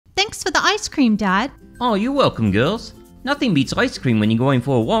Thanks for the ice cream, Dad. Oh, you're welcome, girls. Nothing beats ice cream when you're going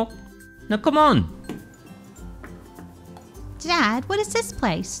for a walk. Now come on. Dad, what is this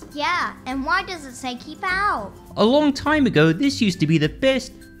place? Yeah, and why does it say keep out? A long time ago, this used to be the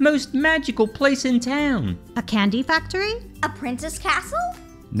best, most magical place in town. A candy factory? A princess castle?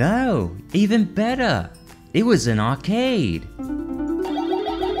 No, even better. It was an arcade.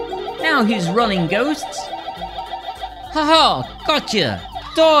 Now who's running, ghosts? Haha, gotcha!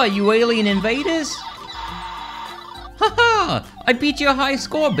 Die, you alien invaders! Haha, I beat your high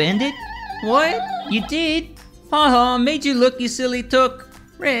score, Bandit. What? You did? Haha, made you look, you silly took.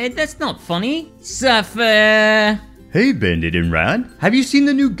 Red, that's not funny. Suffer! Hey, Bandit and Rad, have you seen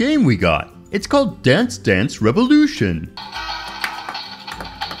the new game we got? It's called Dance Dance Revolution.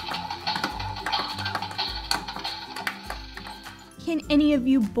 Can any of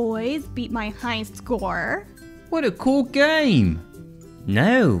you boys beat my high score? What a cool game!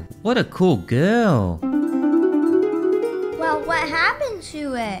 No, what a cool girl. Well, what happened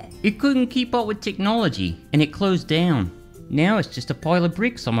to it? It couldn't keep up with technology, and it closed down. Now it's just a pile of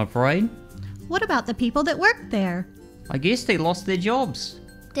bricks, I'm afraid. What about the people that worked there? I guess they lost their jobs.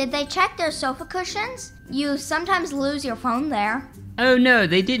 Did they check their sofa cushions? You sometimes lose your phone there. Oh no,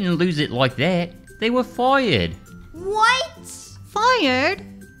 they didn't lose it like that. They were fired. What? Fired?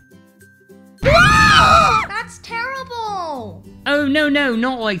 That's terrible! Oh no,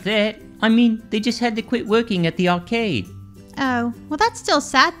 not like that. I mean, they just had to quit working at the arcade. Oh, well that's still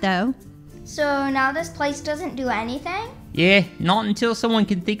sad though. So now this place doesn't do anything? Yeah, not until someone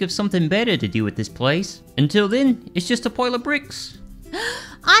can think of something better to do with this place. Until then, it's just a pile of bricks.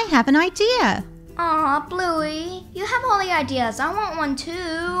 I have an idea. Aw, Bluey, you have all the ideas. I want one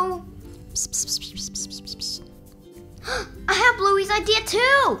too. Psst, psst, psst, psst, psst, psst, psst. I have Bluey's idea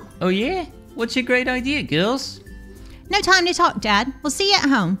too! Oh yeah? What's your great idea, girls? No time to talk, Dad. We'll see you at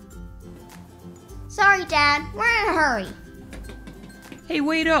home. Sorry, Dad. We're in a hurry. Hey,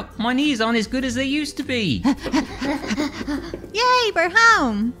 wait up! My knees aren't as good as they used to be. Yay, we're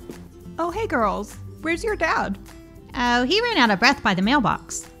home. Oh, hey girls, where's your dad? Oh, he ran out of breath by the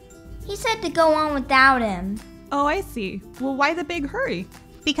mailbox. He said to go on without him. Oh, I see. Well, why the big hurry?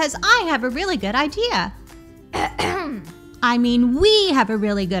 Because I have a really good idea. I mean, we have a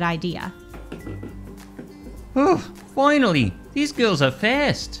really good idea. Oh, finally! These girls are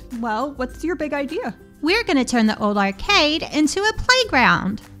fast. Well, what's your big idea? We're gonna turn the old arcade into a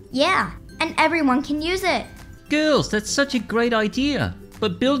playground. Yeah, and everyone can use it. Girls, that's such a great idea.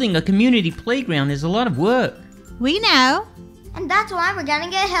 But building a community playground is a lot of work. We know. And that's why we're gonna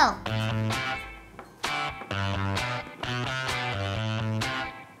get help.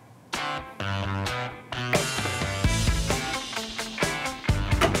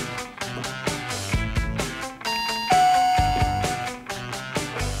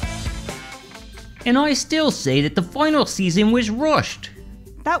 And I still say that the final season was rushed.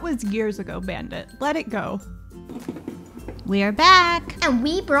 That was years ago, Bandit. Let it go. We're back. And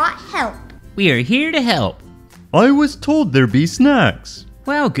we brought help. We are here to help. I was told there'd be snacks.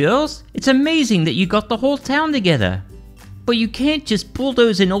 Wow, girls, it's amazing that you got the whole town together. But you can't just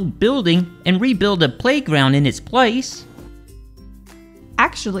bulldoze an old building and rebuild a playground in its place.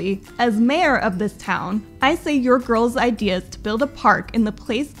 Actually, as mayor of this town, I say your girls' ideas to build a park in the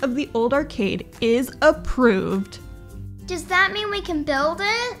place of the old arcade is approved. Does that mean we can build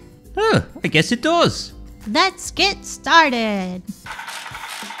it? Huh, I guess it does. Let's get started.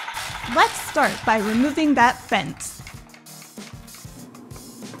 Let's start by removing that fence.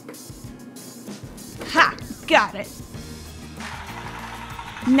 Ha! Got it.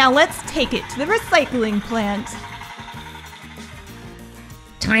 Now let's take it to the recycling plant.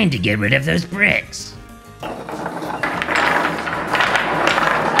 Time to get rid of those bricks.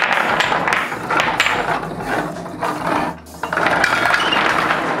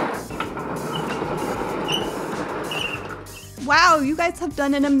 Wow, you guys have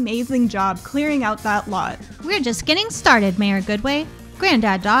done an amazing job clearing out that lot. We're just getting started, Mayor Goodway.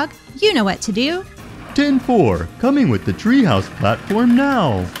 Granddad Dog, you know what to do. 10-4, coming with the treehouse platform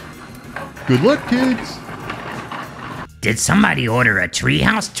now. Good luck, kids. Did somebody order a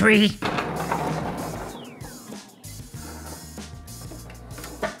treehouse tree?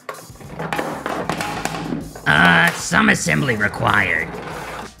 Some assembly required.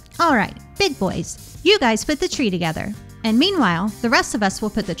 All right, big boys, you guys put the tree together. And meanwhile, the rest of us will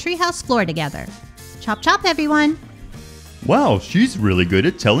put the treehouse floor together. Chop chop, everyone. Wow, she's really good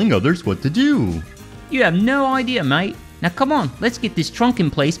at telling others what to do. You have no idea, mate. Now come on, let's get this trunk in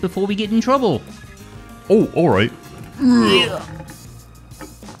place before we get in trouble. Oh, alright.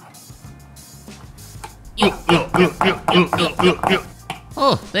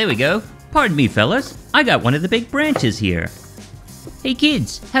 Oh, there we go. Pardon me, fellas. I got one of the big branches here. Hey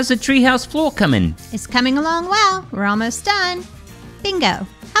kids, how's the treehouse floor coming? It's coming along well. We're almost done. Bingo.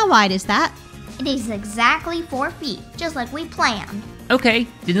 How wide is that? It is exactly 4 feet, just like we planned. Okay,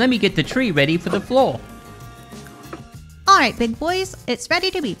 then let me get the tree ready for the floor. All right, big boys. It's ready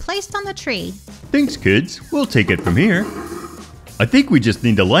to be placed on the tree. Thanks, kids. We'll take it from here. I think we just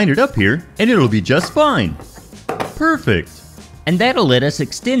need to line it up here, and it'll be just fine. Perfect. And that'll let us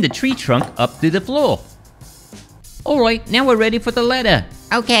extend the tree trunk up through the floor. Alright, now we're ready for the ladder.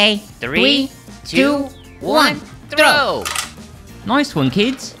 Okay. 3, 2, 1, throw! Nice one,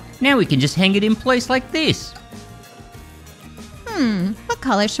 kids. Now we can just hang it in place like this. What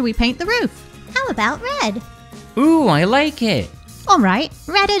color should we paint the roof? How about red? Ooh, I like it. All right,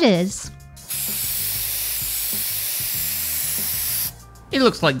 red it is. It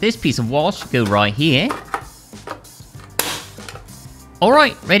looks like this piece of wall should go right here.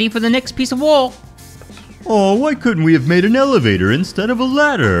 Alright, ready for the next piece of wall. Oh, why couldn't we have made an elevator instead of a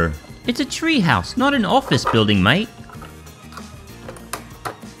ladder? It's a tree house, not an office building, mate.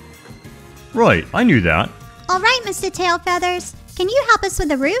 Right, I knew that. All right, Mr. Tailfeathers. Can you help us with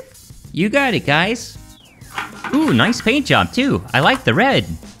the roof? You got it, guys. Ooh, nice paint job, too. I like the red.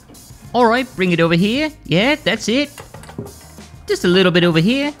 Alright, bring it over here. Yeah, that's it. Just a little bit over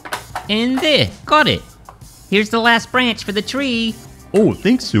here. And there, got it. Here's the last branch for the tree. Oh,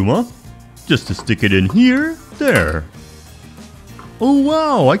 thanks, Suma. Just to stick it in here, there. Oh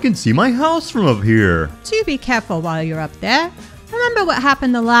wow, I can see my house from up here. Do be careful while you're up there. Remember what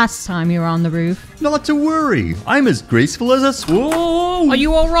happened the last time you were on the roof? Not to worry, I'm as graceful as a Whoa! Are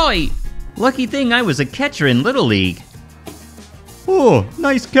you alright? Lucky thing I was a catcher in Little League. Oh,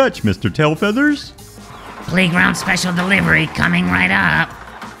 nice catch, Mr. Tailfeathers. Playground special delivery coming right up.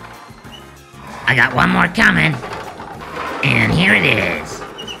 I got one more coming. And here it is.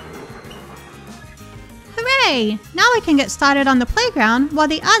 Hooray! Now we can get started on the playground while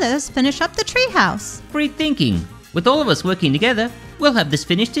the others finish up the treehouse. Great thinking. With all of us working together, we'll have this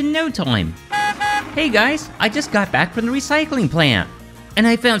finished in no time. Hey guys, I just got back from the recycling plant. And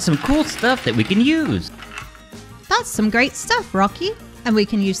I found some cool stuff that we can use. That's some great stuff, Rocky. And we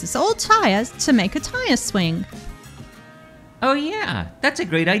can use this old tires to make a tire swing. Oh yeah, that's a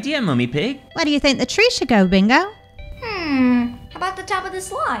great idea, Mummy Pig. Where do you think the tree should go, Bingo? How about the top of the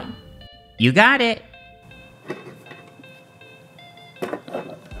slide? You got it.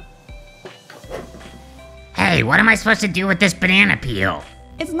 Hey, what am I supposed to do with this banana peel?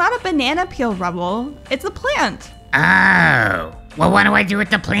 It's not a banana peel, Rubble. It's a plant. Oh. Well, what do I do with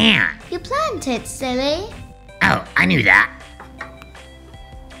the plant? You plant it, silly. Oh, I knew that.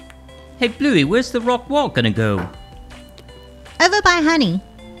 Hey Bluey, where's the rock wall gonna go? Over by Honey.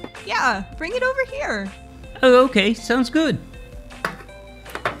 Yeah, bring it over here. Oh, okay, sounds good.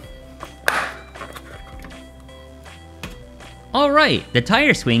 Alright, the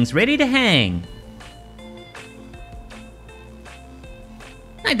tire swing's ready to hang.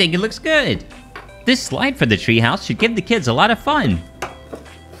 I think it looks good. This slide for the treehouse should give the kids a lot of fun.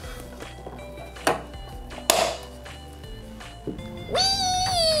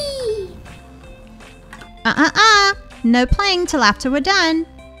 Whee! No playing till after we're done.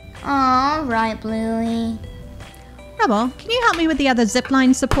 All right, Bluey. Rubble, can you help me with the other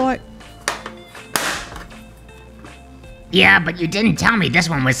zipline support? Yeah, but you didn't tell me this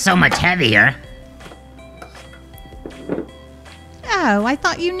one was so much heavier. Oh, I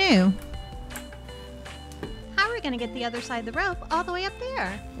thought you knew. How are we gonna get the other side of the rope all the way up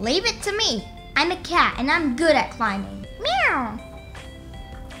there? Leave it to me. I'm a cat and I'm good at climbing. Meow.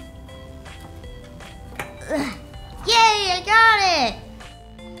 Ugh. Yay, I got it.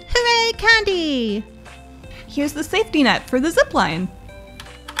 Hooray, Candy! Here's the safety net for the zip line.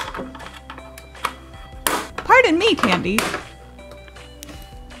 Pardon me, Candy.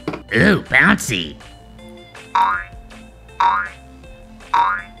 Ooh, bouncy.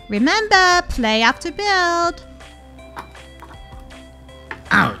 Remember, play after build.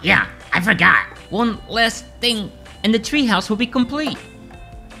 Oh, yeah, I forgot. One last thing, and the treehouse will be complete.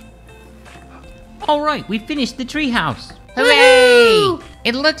 Alright, we finished the treehouse. Hooray!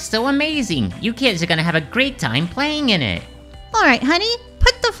 It looks so amazing. You kids are gonna have a great time playing in it. All right, Honey,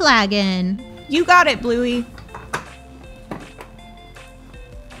 put the flag in. You got it, Bluey.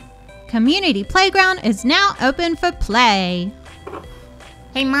 Community Playground is now open for play.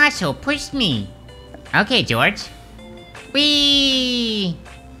 Hey, Marshall, push me. Okay, George. Whee!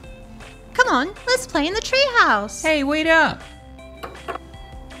 Come on, let's play in the treehouse. Hey, wait up!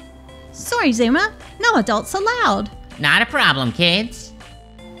 Sorry, Zuma, no adults allowed. Not a problem, kids.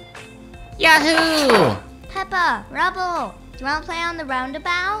 Yahoo! Peppa, Rubble. you want to play on the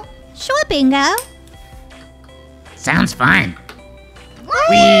roundabout? Sure, Bingo. Sounds fun. Woo!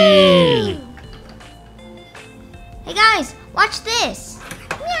 Whee! Hey guys, watch this.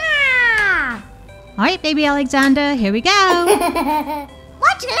 Yeah! All right, baby Alexander, here we go.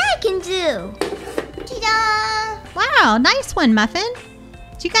 Watch what I can do. Ta-da! Wow, nice one, Muffin.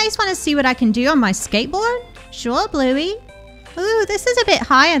 Do you guys want to see what I can do on my skateboard? Sure, Bluey. Ooh, this is a bit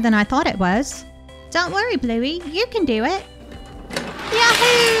higher than I thought it was. Don't worry, Bluey, you can do it.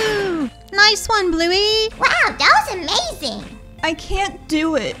 Yahoo! Nice one, Bluey. Wow, that was amazing. I can't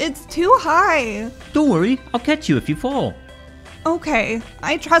do it. It's too high. Don't worry, I'll catch you if you fall. Okay,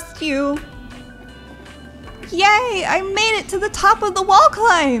 I trust you. Yay! I made it to the top of the wall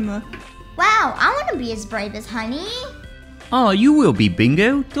climb. Wow, I want to be as brave as Honey. Oh, you will be,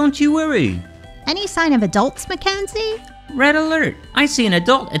 Bingo. Don't you worry. Any sign of adults, Mackenzie? Red alert. I see an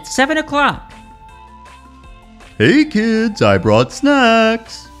adult at 7 o'clock. Hey kids, I brought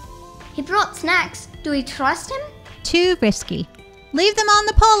snacks. He brought snacks. Do we trust him? Too risky. Leave them on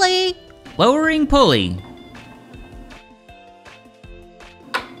the pulley. Lowering pulley.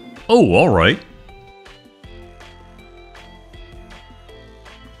 Oh, all right.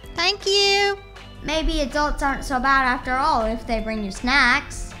 Thank you. Maybe adults aren't so bad after all if they bring you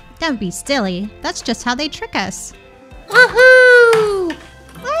snacks. Don't be silly. That's just how they trick us. Woohoo!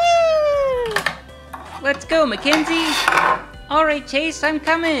 Woo! Let's go, Mackenzie. All right, Chase, I'm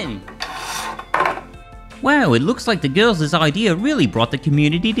coming. Wow, it looks like the girls' idea really brought the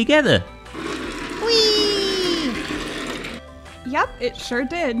community together. Whee! Yep, it sure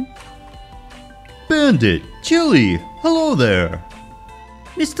did. Bandit, Chili, hello there.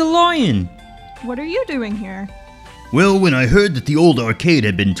 Mr. Lion. What are you doing here? Well, when I heard that the old arcade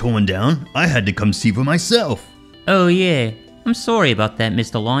had been torn down, I had to come see for myself. Oh, yeah. I'm sorry about that,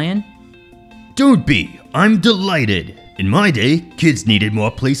 Mr. Lion. Don't be, I'm delighted. In my day, kids needed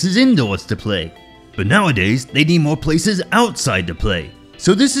more places indoors to play. But nowadays, they need more places outside to play.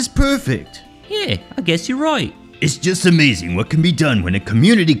 So this is perfect. Yeah, I guess you're right. It's just amazing what can be done when a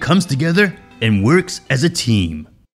community comes together and works as a team.